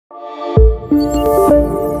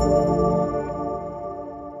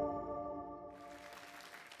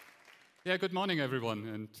Yeah, good morning,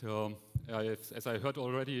 everyone. And as I heard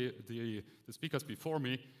already the speakers before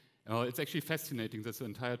me, it's actually fascinating, this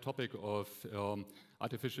entire topic of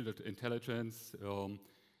artificial intelligence,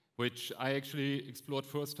 which I actually explored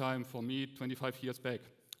first time for me 25 years back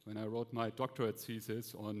when I wrote my doctorate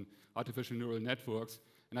thesis on artificial neural networks.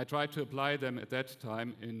 And I tried to apply them at that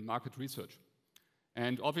time in market research.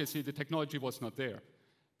 And obviously, the technology was not there.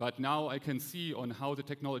 But now I can see on how the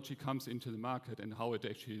technology comes into the market and how it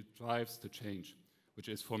actually drives the change, which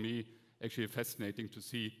is for me actually fascinating to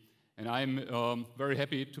see. And I'm very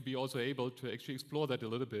happy to be also able to actually explore that a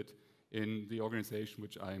little bit in the organization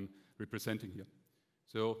which I'm representing here.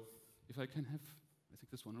 So if I can have, I think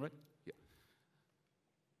this one, right? Yeah.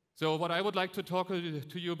 So what I would like to talk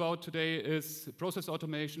to you about today is process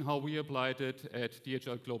automation, how we applied it at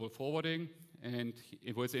DHL Global Forwarding, and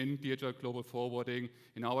within DHL Global Forwarding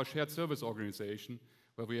in our shared service organization,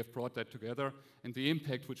 where we have brought that together, and the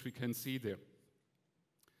impact which we can see there.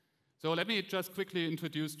 So let me just quickly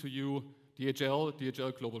introduce to you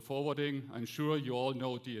DHL Global Forwarding. I'm sure you all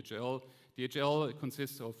know DHL. DHL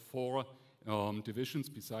consists of 4 divisions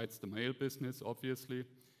besides the mail business, obviously.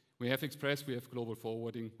 We have Express, we have Global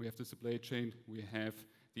Forwarding, we have the supply chain, we have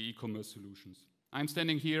the e-commerce solutions. I'm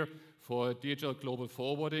standing here for DHL Global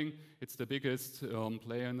Forwarding. It's the biggest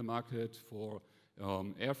player in the market for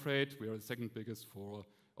air freight. We are the second biggest for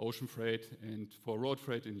ocean freight, and for road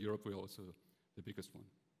freight in Europe, we're also the biggest one.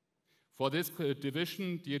 For this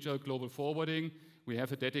division, DHL Global Forwarding, we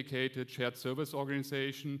have a dedicated shared service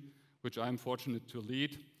organization, which I'm fortunate to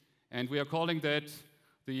lead, and we are calling that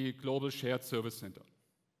the Global Shared Service Center.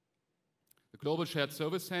 The Global Shared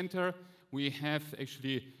Service Center we have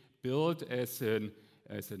actually built as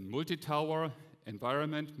a multi-tower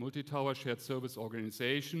environment, multi-tower shared service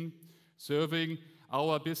organization, serving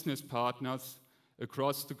our business partners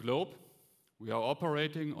across the globe. We are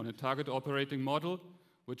operating on a target operating model,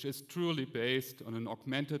 which is truly based on an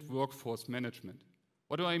augmented workforce management.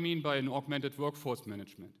 What do I mean by an augmented workforce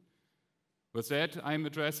management? With that, I'm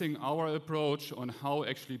addressing our approach on how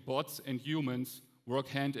actually bots and humans work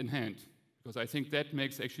hand in hand, because I think that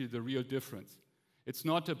makes actually the real difference. It's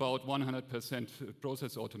not about 100%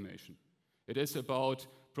 process automation. It is about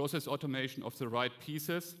process automation of the right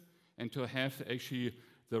pieces and to have actually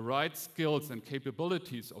the right skills and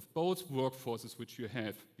capabilities of both workforces which you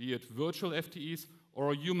have, be it virtual FTEs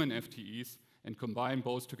or human FTEs, and combine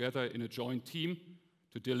both together in a joint team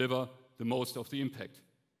to deliver the most of the impact.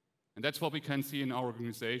 And that's what we can see in our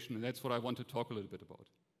organization, and that's what I want to talk a little bit about.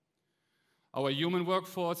 Our human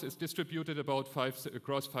workforce is distributed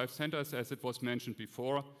across 5 centers, as it was mentioned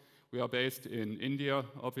before. We are based in India,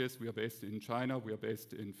 obviously, we are based in China, we are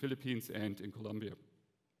based in Philippines and in Colombia.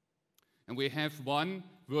 And we have one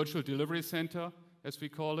virtual delivery center, as we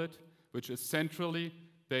call it, which is centrally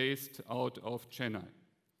based out of Chennai.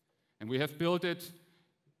 And we have built it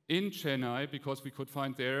in Chennai because we could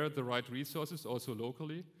find there the right resources, also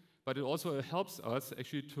locally, but it also helps us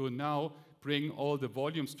actually to now bring all the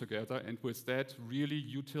volumes together and with that really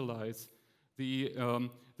utilize the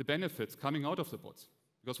benefits coming out of the bots.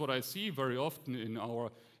 Because what I see very often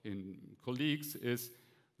in colleagues is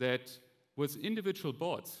that with individual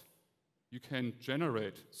bots, you can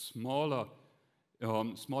generate smaller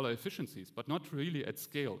efficiencies, but not really at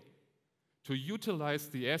scale. To utilize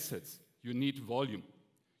the assets, you need volume.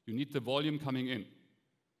 You need the volume coming in.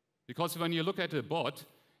 Because when you look at a bot,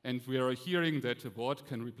 and we are hearing that a bot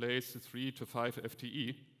can replace 3 to 5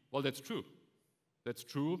 FTE. Well, that's true. That's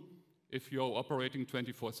true if you're operating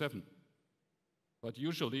 24/7. But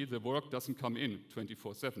usually the work doesn't come in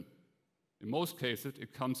 24/7. In most cases,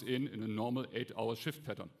 it comes in a normal 8-hour shift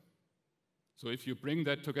pattern. So if you bring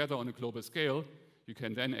that together on a global scale, you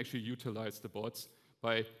can then actually utilize the bots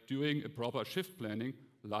by doing a proper shift planning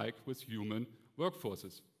like with human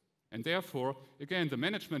workforces. And therefore, again, the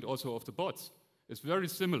management also of the bots is very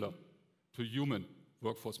similar to human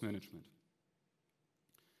workforce management.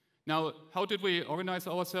 Now, how did we organize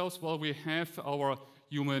ourselves? Well, we have our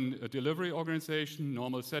human delivery organization,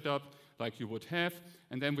 normal setup like you would have,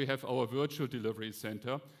 and then we have our virtual delivery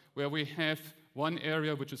center, where we have one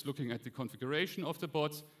area which is looking at the configuration of the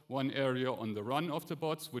bots, one area on the run of the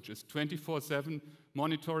bots, which is 24/7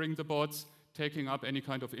 monitoring the bots, taking up any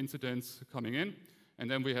kind of incidents coming in. And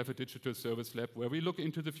then we have a digital service lab where we look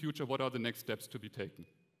into the future, what are the next steps to be taken.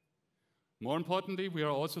 More importantly, we are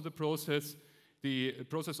also the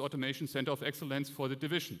process automation center of excellence for the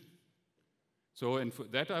division. So, and for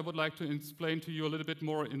that I would like to explain to you a little bit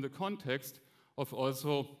more in the context of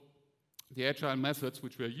also the agile methods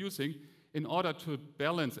which we are using in order to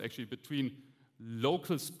balance actually between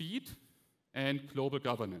local speed and global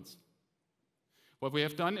governance. What we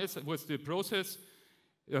have done is, with the process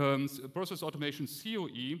automation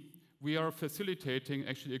COE, we are facilitating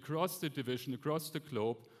actually across the division, across the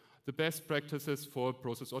globe, the best practices for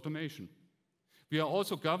process automation. We are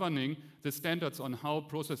also governing the standards on how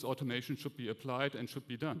process automation should be applied and should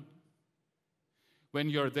be done. When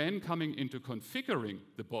you're then coming into configuring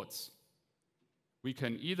the bots, we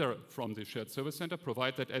can either, from the shared service center,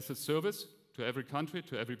 provide that as a service to every country,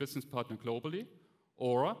 to every business partner globally,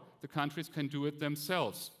 or the countries can do it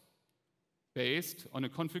themselves, based on a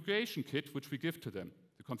configuration kit which we give to them.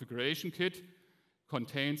 The configuration kit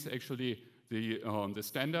contains actually the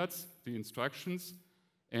standards, the instructions,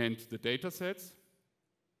 and the datasets,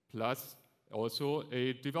 plus also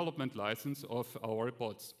a development license of our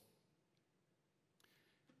bots.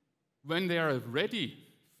 When they are ready,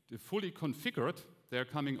 fully configured, they are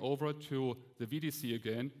coming over to the VDC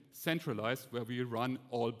again, centralized, where we run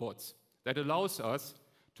all bots. That allows us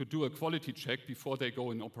to do a quality check before they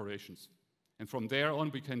go in operations. And from there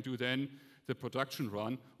on, we can do then the production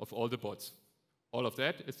run of all the bots. All of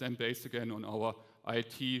that is then based again on our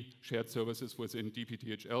IT shared services within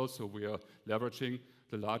DPDHL, so we are leveraging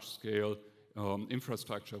the large-scale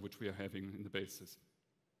infrastructure which we are having in the basis.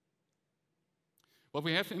 What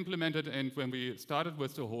we have implemented, and when we started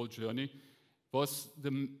with the whole journey, was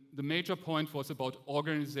the major point was about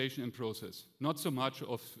organization and process, not so much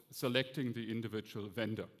of selecting the individual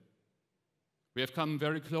vendor. We have come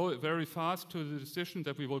very fast to the decision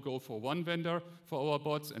that we will go for one vendor for our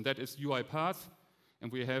bots, and that is UiPath.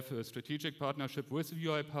 And we have a strategic partnership with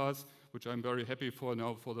UiPath, which I'm very happy for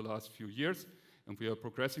now for the last few years, and we are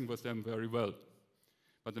progressing with them very well.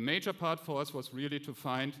 But the major part for us was really to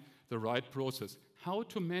find the right process, how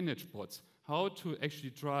to manage bots, how to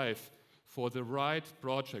actually drive for the right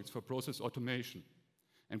projects for process automation.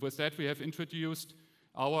 And with that, we have introduced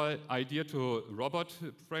our idea to robot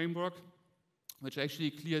framework, which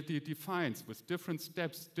actually clearly defines with different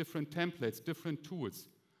steps, different templates, different tools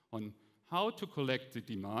on how to collect the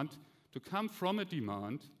demand, to come from a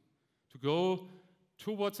demand, to go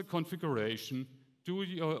towards a configuration,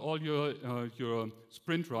 do all your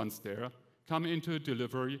sprint runs there, come into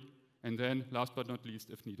delivery, and then, last but not least,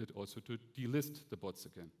 if needed, also to delist the bots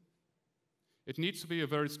again. It needs to be a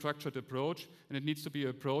very structured approach, and it needs to be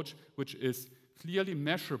an approach which is clearly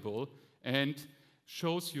measurable and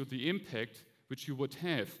shows you the impact which you would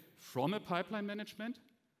have from a pipeline management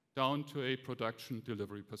down to a production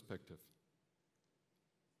delivery perspective.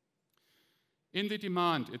 In the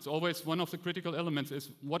demand, it's always one of the critical elements is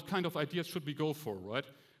what kind of ideas should we go for, right?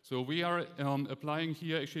 So we are applying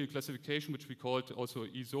here actually a classification which we called also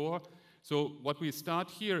ESOR. So what we start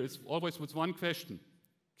here is always with one question.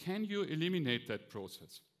 Can you eliminate that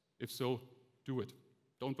process? If so, do it.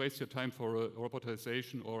 Don't waste your time for a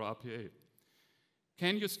robotization or RPA.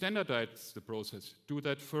 Can you standardize the process? Do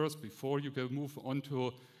that first before you can move on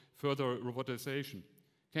to further robotization.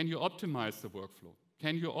 Can you optimize the workflow?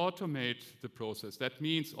 Can you automate the process? That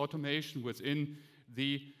means automation within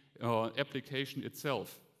the application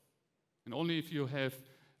itself. And only if you have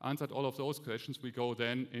answered all of those questions, we go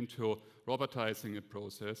then into robotizing a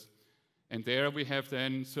process. And there we have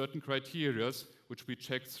then certain criteria which we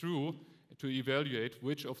check through to evaluate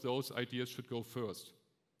which of those ideas should go first.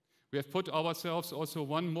 We have put ourselves also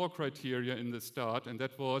one more criteria in the start, and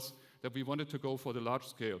that was that we wanted to go for the large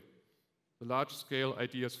scale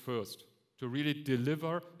ideas first, to really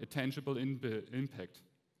deliver a tangible impact.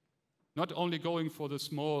 Not only going for the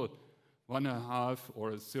small 1.5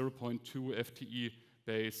 or 0.2 FTE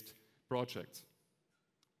based projects.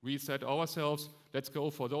 We said ourselves, let's go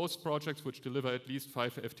for those projects which deliver at least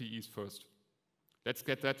 5 FTEs first. Let's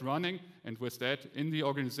get that running, and with that, in the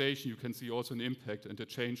organization, you can see also an impact and a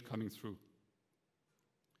change coming through.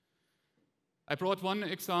 I brought one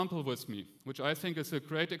example with me, which I think is a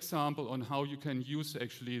great example on how you can use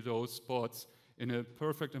actually those bots in a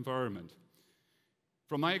perfect environment.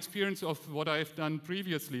 From my experience of what I've done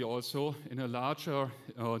previously also in a larger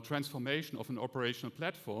transformation of an operational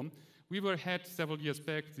platform, we had several years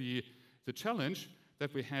back the challenge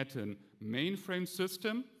that we had a mainframe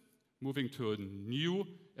system moving to a new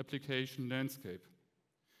application landscape.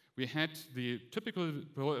 We had the typical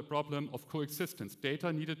problem of coexistence.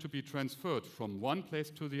 Data needed to be transferred from one place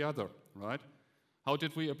to the other, right? How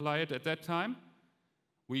did we apply it at that time?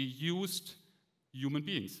 We used human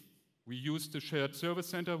beings. We used the shared service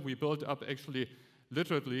center. We built up actually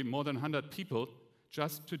literally more than 100 people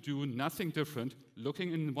just to do nothing different,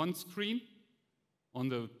 looking in one screen, on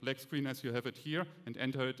the black screen as you have it here, and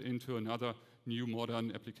enter it into another new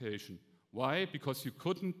modern application. Why? Because you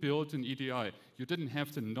couldn't build an EDI. You didn't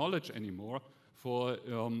have the knowledge anymore for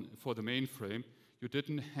the mainframe. You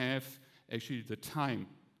didn't have actually the time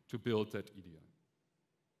to build that EDI.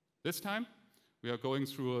 This time, we are going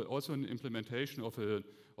through also an implementation of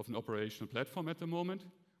an operational platform at the moment.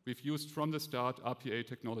 We've used from the start RPA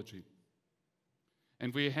technology.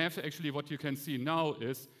 And we have actually what you can see now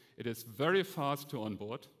is it is very fast to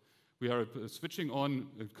onboard. We are switching on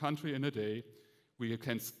a country in a day. We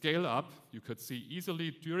can scale up. You could see easily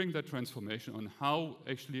during the transformation on how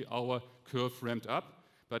actually our curve ramped up.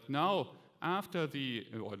 But now, after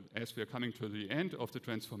or as we are coming to the end of the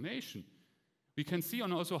transformation, we can see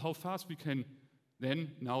on also how fast we can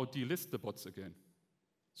then now delist the bots again.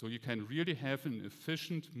 So you can really have an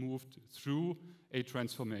efficient move through a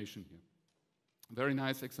transformation here. Very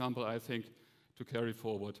nice example, I think, to carry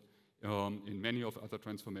forward in many of other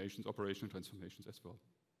transformations, operational transformations as well.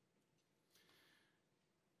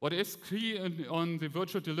 What is key on the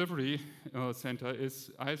virtual delivery center is,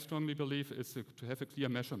 I strongly believe, is to have a clear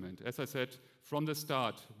measurement. As I said, from the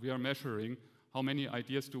start, we are measuring how many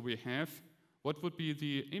ideas do we have, what would be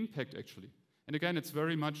the impact actually. And again, it's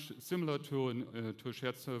very much similar to a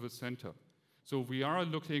shared service center. So we are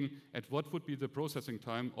looking at what would be the processing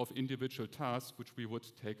time of individual tasks which we would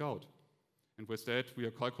take out. And with that, we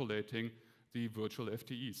are calculating the virtual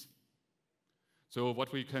FTEs. So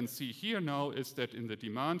what we can see here now is that in the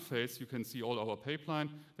demand phase, you can see all our pipeline,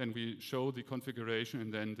 then we show the configuration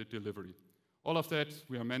and then the delivery. All of that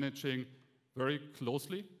we are managing very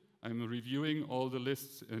closely. I'm reviewing all the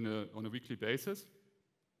lists on a weekly basis.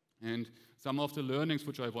 And some of the learnings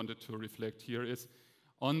which I wanted to reflect here is,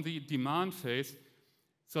 on the demand phase,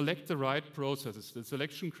 select the right processes. The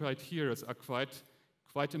selection criteria are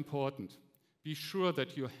quite important. Be sure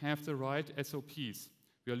that you have the right SOPs.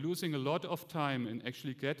 We are losing a lot of time in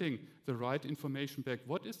actually getting the right information back.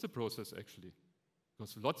 What is the process actually?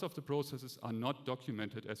 Because lots of the processes are not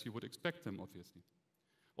documented as you would expect them, obviously.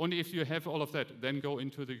 Only if you have all of that, then go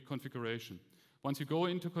into the configuration. Once you go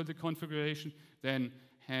into the configuration, then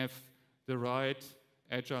have the right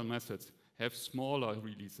agile methods, have smaller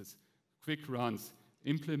releases, quick runs,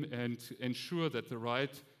 implement and ensure that the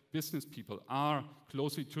right business people are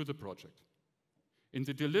closely to the project. In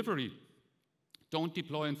the delivery, don't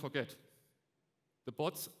deploy and forget. The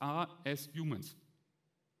bots are as humans.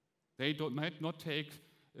 They might not take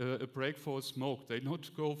a break for a smoke, they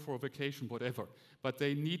don't go for a vacation, whatever, but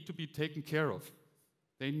they need to be taken care of.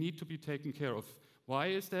 They need to be taken care of. Why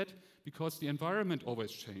is that? Because the environment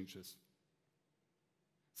always changes.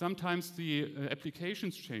 Sometimes the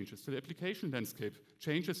applications changes, the application landscape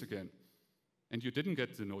changes again, and you didn't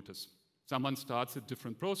get the notice. Someone starts a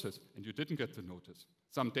different process, and you didn't get the notice.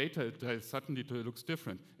 Some data suddenly looks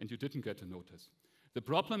different, and you didn't get a notice. The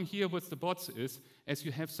problem here with the bots is, as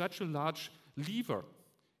you have such a large lever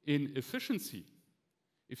in efficiency,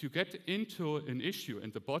 if you get into an issue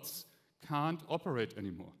and the bots can't operate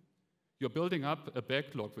anymore, you're building up a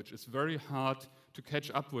backlog which is very hard to catch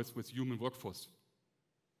up with human workforce.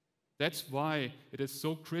 That's why it is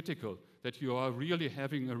so critical that you are really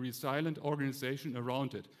having a resilient organization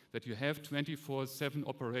around it, that you have 24/7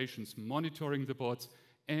 operations monitoring the bots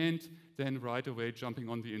and then right away jumping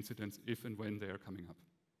on the incidents if and when they are coming up.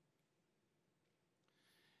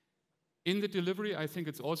 In the delivery, I think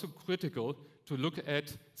it's also critical to look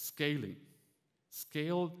at scaling.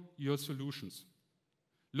 Scale your solutions.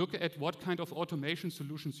 Look at what kind of automation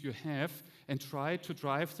solutions you have and try to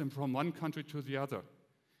drive them from one country to the other.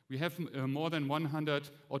 We have more than 100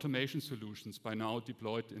 automation solutions by now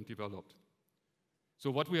deployed and developed.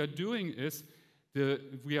 So what we are doing is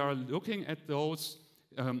we are looking at those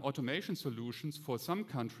automation solutions for some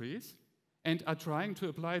countries and are trying to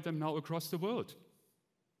apply them now across the world.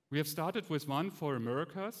 We have started with one for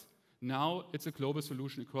Americas. Now it's a global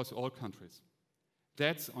solution across all countries.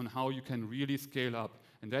 That's on how you can really scale up.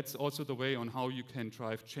 And that's also the way on how you can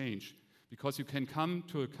drive change. Because you can come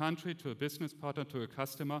to a country, to a business partner, to a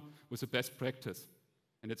customer with a best practice.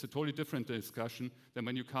 And it's a totally different discussion than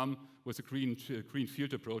when you come with a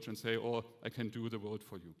greenfield approach and say, oh, I can do the world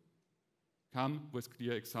for you. Come with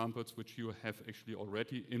clear examples which you have actually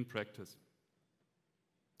already in practice.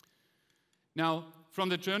 Now, from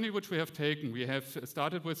the journey which we have taken, we have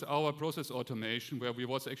started with our process automation, where we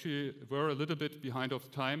were a little bit behind of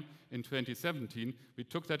time in 2017. We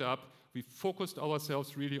took that up. We focused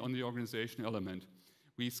ourselves really on the organization element.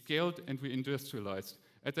 We scaled and we industrialized.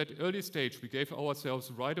 At that early stage, we gave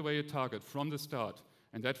ourselves right away a target from the start,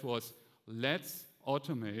 and that was, let's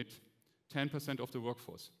automate 10% of the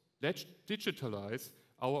workforce. Let's digitalize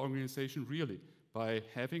our organization really by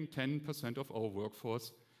having 10% of our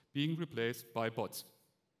workforce being replaced by bots.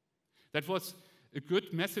 That was a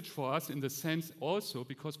good message for us in the sense also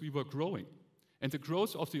because we were growing. And the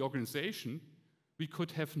growth of the organization, we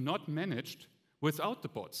could have not managed without the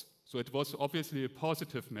bots. So it was obviously a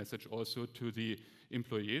positive message also to the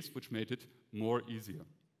employees, which made it more easier.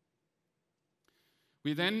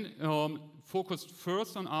 We then focused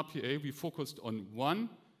first on RPA. We focused on one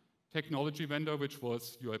technology vendor, which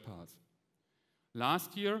was UiPath.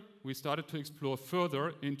 Last year, we started to explore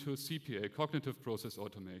further into CPA, cognitive process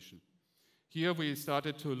automation. Here we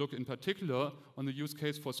started to look in particular on the use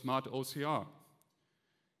case for smart OCR.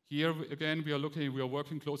 Here again, we are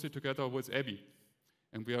working closely together with Abby.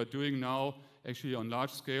 And we are doing now, actually on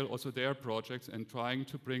large scale, also their projects and trying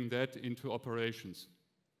to bring that into operations.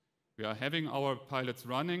 We are having our pilots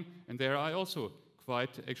running, and they are also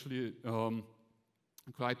quite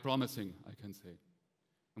promising, I can say.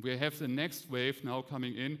 And we have the next wave now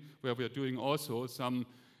coming in, where we are doing also some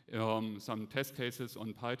test cases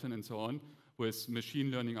on Python and so on, with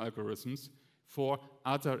machine learning algorithms for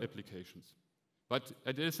other applications. But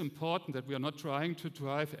it is important that we are not trying to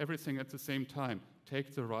drive everything at the same time.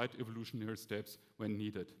 Take the right evolutionary steps when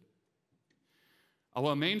needed.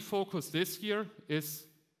 Our main focus this year is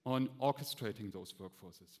on orchestrating those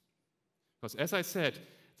workforces. Because as I said,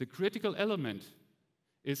 the critical element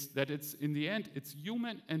is that in the end, it's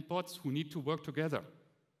human and bots who need to work together.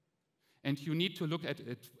 And you need to look at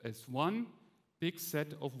it as one big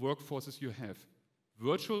set of workforces you have.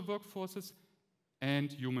 Virtual workforces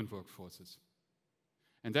and human workforces.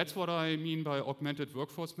 And that's what I mean by augmented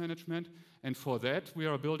workforce management. And for that, we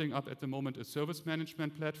are building up at the moment a service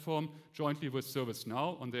management platform jointly with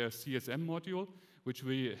ServiceNow on their CSM module, which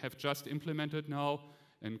we have just implemented now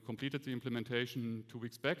and completed the implementation 2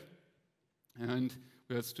 weeks back. And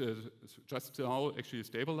we're just now actually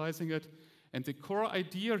stabilizing it. And the core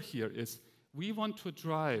idea here is we want to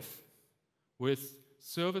drive with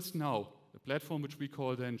ServiceNow, a platform which we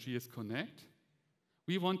call then GS Connect.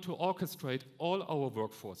 We want to orchestrate all our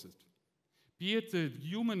workforces, be it the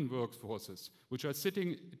human workforces, which are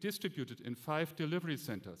sitting distributed in 5 delivery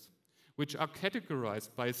centers, which are categorized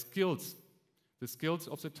by skills, the skills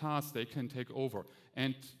of the task they can take over.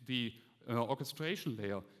 And the orchestration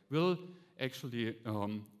layer will actually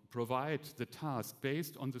provide the task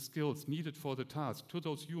based on the skills needed for the task to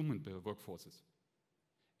those human workforces.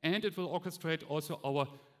 And it will orchestrate also our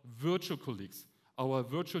virtual colleagues, our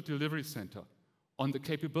virtual delivery center, on the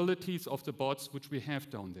capabilities of the bots which we have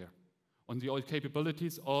down there, on the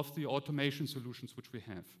capabilities of the automation solutions which we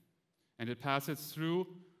have. And it passes through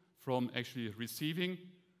from actually receiving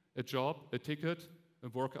a job, a ticket, a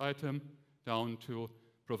work item, down to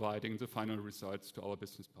providing the final results to our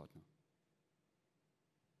business partner.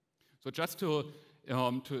 So just to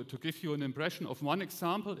give you an impression of one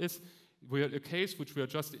example is, a case which we are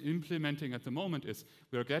just implementing at the moment is,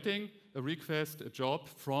 we are getting a request, a job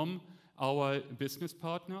from our business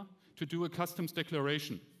partner to do a customs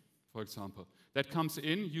declaration, for example. That comes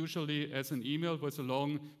in usually as an email with a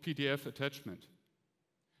long PDF attachment.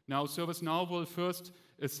 Now ServiceNow will first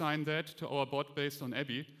assign that to our bot based on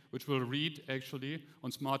Abby, which will read actually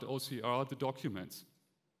on smart OCR the documents.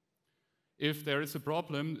 If there is a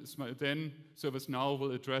problem, then ServiceNow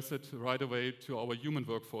will address it right away to our human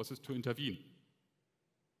workforces to intervene.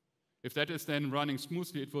 If that is then running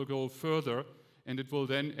smoothly, it will go further, and it will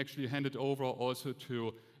then actually hand it over also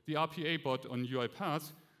to the RPA bot on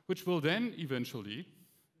UiPath, which will then eventually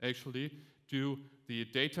actually do the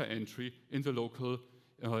data entry in the local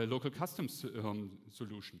customs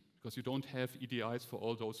solution, because you don't have EDIs for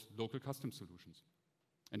all those local customs solutions.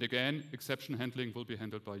 And again, exception handling will be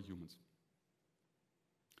handled by humans.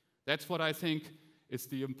 That's what I think is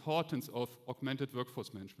the importance of augmented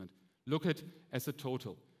workforce management. Look at it as a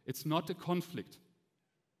total. It's not a conflict.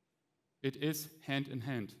 It is hand in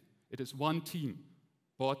hand. It is one team,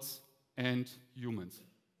 bots and humans.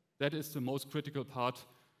 That is the most critical part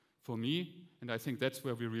for me, and I think that's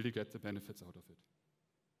where we really get the benefits out of it.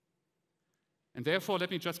 And therefore,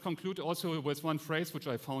 let me just conclude also with one phrase which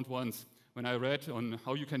I found once when I read on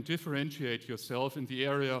how you can differentiate yourself in the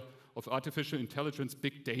area of artificial intelligence,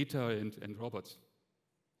 big data, and robots.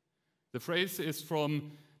 The phrase is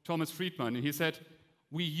from Thomas Friedman, and he said,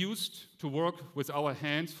 "We used to work with our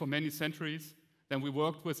hands for many centuries, then we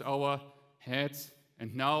worked with our heads,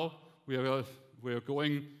 and now we are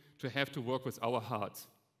going to have to work with our hearts.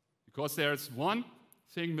 Because there's one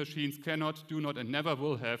thing machines cannot, do not, and never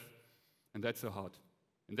will have, and that's the heart."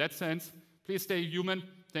 In that sense, please stay human.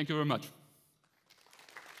 Thank you very much.